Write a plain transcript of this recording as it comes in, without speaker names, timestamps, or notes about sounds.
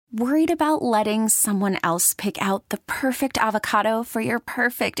Worried about letting someone else pick out the perfect avocado for your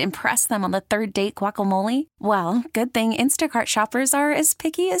perfect impress them on the third date guacamole? Well, good thing Instacart shoppers are as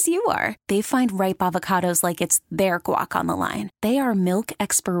picky as you are. They find ripe avocados like it's their guac on the line. They are milk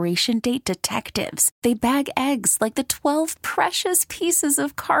expiration date detectives. They bag eggs like the 12 precious pieces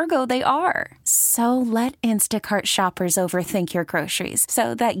of cargo they are. So let Instacart shoppers overthink your groceries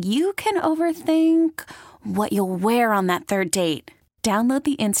so that you can overthink what you'll wear on that third date. Download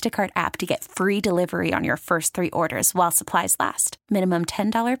the Instacart app to get free delivery on your first 3 orders while supplies last. Minimum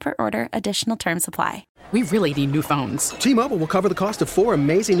 $10 per order. Additional terms apply. We really need new phones. T-Mobile will cover the cost of 4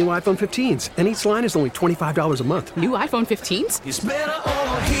 amazing new iPhone 15s, and each line is only $25 a month. New iPhone 15s? It's better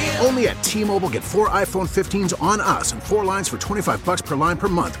over here. Only at T-Mobile, get 4 iPhone 15s on us and 4 lines for $25 per line per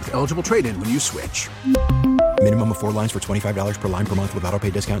month with eligible trade-in when you switch. Minimum of 4 lines for $25 per line per month with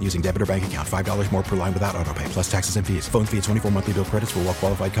autopay discount using debit or bank account. $5 more per line without autopay, plus taxes and fees. Phone fee at 24 monthly bill credits for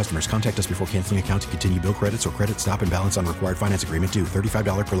well-qualified customers. Contact us before canceling account to continue bill credits or credit stop and balance on required finance agreement due.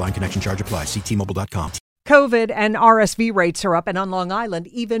 $35 per line connection charge applies. See T-Mobile.com. COVID and RSV rates are up, and on Long Island,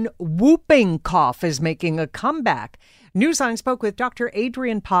 even whooping cough is making a comeback. Newsline spoke with Dr.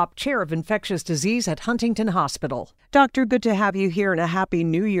 Adrian Popp, chair of Infectious Disease at Huntington Hospital. Doctor, good to have you here, and a happy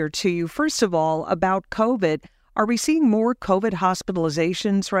new year to you. First of all, about COVID, are we seeing more COVID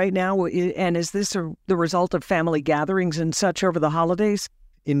hospitalizations right now? And is this the result of family gatherings and such over the holidays?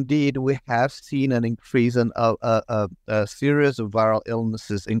 Indeed, we have seen an increase in a series of viral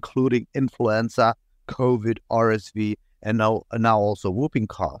illnesses, including influenza, COVID, RSV, and now also whooping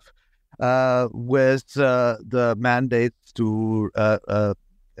cough. With the mandates to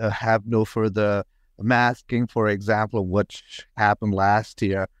have no further masking, for example, which happened last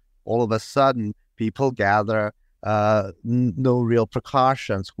year, all of a sudden people gather, no real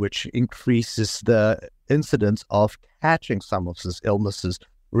precautions, which increases the incidence of catching some of these illnesses,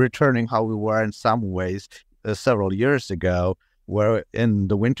 returning how we were in some ways several years ago, where in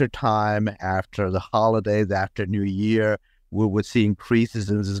the wintertime, after the holidays, after New Year, we would see increases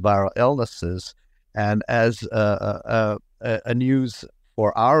in these viral illnesses. And as a news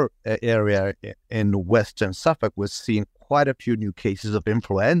for our area in Western Suffolk was seeing quite a few new cases of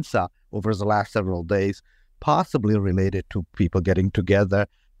influenza over the last several days, possibly related to people getting together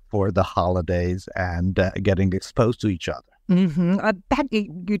for the holidays and getting exposed to each other.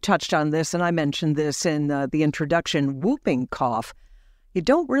 Mm-hmm. You touched on this, and I mentioned this in the introduction, whooping cough. You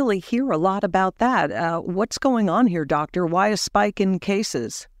don't really hear a lot about that. What's going on here, doctor? Why a spike in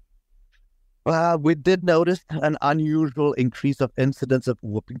cases? We did notice an unusual increase of incidence of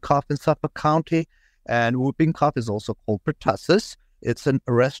whooping cough in Suffolk County, and whooping cough is also called pertussis. It's a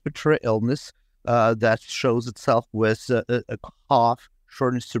respiratory illness that shows itself with a cough,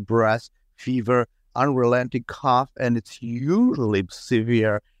 shortness of breath, fever, unrelenting cough, and it's usually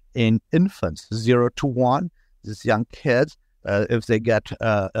severe in infants, 0 to 1. These young kids, if they get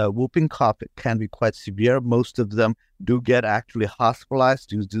a whooping cough, it can be quite severe. Most of them do get actually hospitalized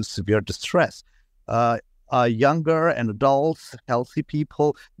due to severe distress. Younger and adults, healthy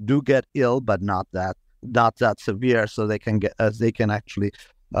people do get ill, but not that severe, so they can actually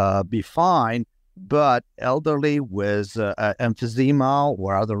be fine. But elderly with emphysema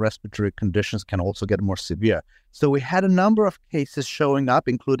or other respiratory conditions can also get more severe. So we had a number of cases showing up,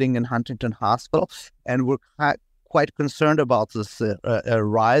 including in Huntington Hospital, and we're quite concerned about this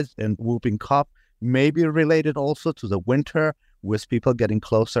rise in whooping cough, maybe related also to the winter with people getting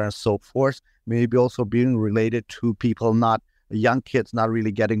closer and so forth, maybe also being related to young kids not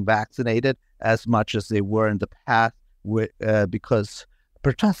really getting vaccinated as much as they were in the past, because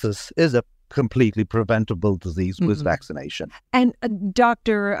pertussis is a completely preventable disease with vaccination. And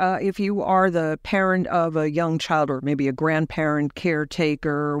doctor, if you are the parent of a young child or maybe a grandparent,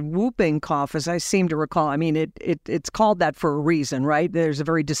 caretaker, whooping cough, as I seem to recall, I mean, it's called that for a reason, right? There's a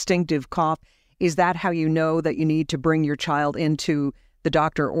very distinctive cough. Is that how you know that you need to bring your child into the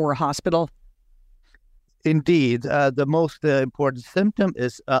doctor or a hospital? Indeed. The most important symptom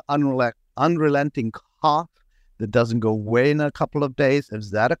is unrelenting cough that doesn't go away in a couple of days. If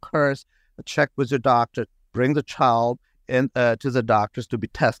that occurs, check with your doctor, bring the child in to the doctors to be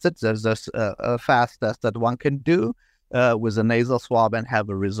tested. There's a fast test that one can do with a nasal swab and have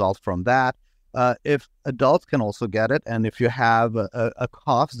a result from that. If adults can also get it, and if you have a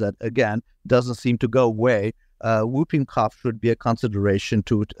cough that, again, doesn't seem to go away, whooping cough should be a consideration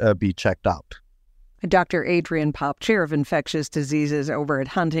to be checked out. Dr. Adrian Popp, chair of infectious diseases over at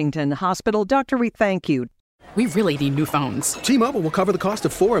Huntington Hospital. Doctor, we thank you. We really need new phones. T-Mobile will cover the cost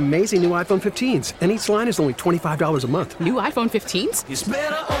of 4 amazing new iPhone 15s, and each line is only $25 a month. New iPhone 15s? It's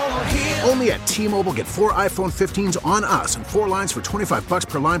better over here. Only at T-Mobile, get 4 iPhone 15s on us and 4 lines for $25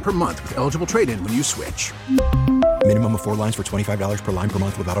 per line per month with eligible trade-in when you switch. Minimum of 4 lines for $25 per line per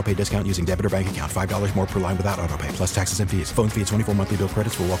month with autopay discount using debit or bank account. $5 more per line without autopay, plus taxes and fees. Phone fee at 24 monthly bill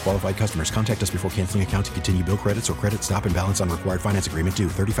credits for well-qualified customers. Contact us before canceling account to continue bill credits or credit stop and balance on required finance agreement due.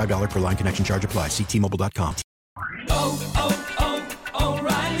 $35 per line connection charge applies. See T-Mobile.com.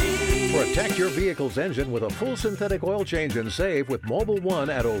 O'Reilly. Protect your vehicle's engine with a full synthetic oil change and save with Mobile One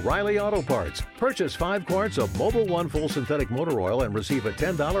at O'Reilly Auto Parts. Purchase 5 quarts of Mobile One full synthetic motor oil and receive a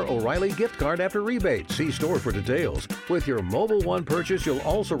 $10 O'Reilly gift card after rebate. See store for details. With your Mobile One purchase, you'll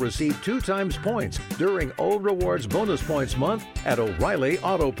also receive 2 times points during O Rewards Bonus Points Month at O'Reilly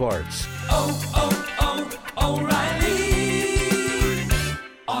Auto Parts. O'Reilly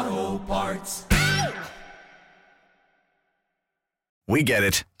Auto Parts. We get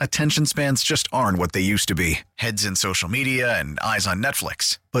it. Attention spans just aren't what they used to be. Heads in social media and eyes on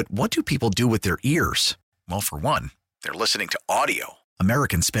Netflix. But what do people do with their ears? Well, for one, they're listening to audio.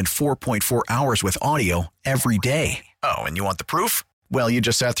 Americans spend 4.4 hours with audio every day. Oh, and you want the proof? Well, you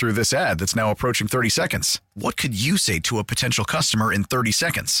just sat through this ad that's now approaching 30 seconds. What could you say to a potential customer in 30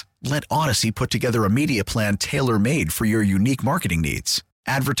 seconds? Let Odyssey put together a media plan tailor-made for your unique marketing needs.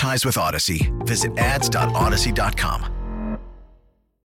 Advertise with Odyssey. Visit ads.odyssey.com.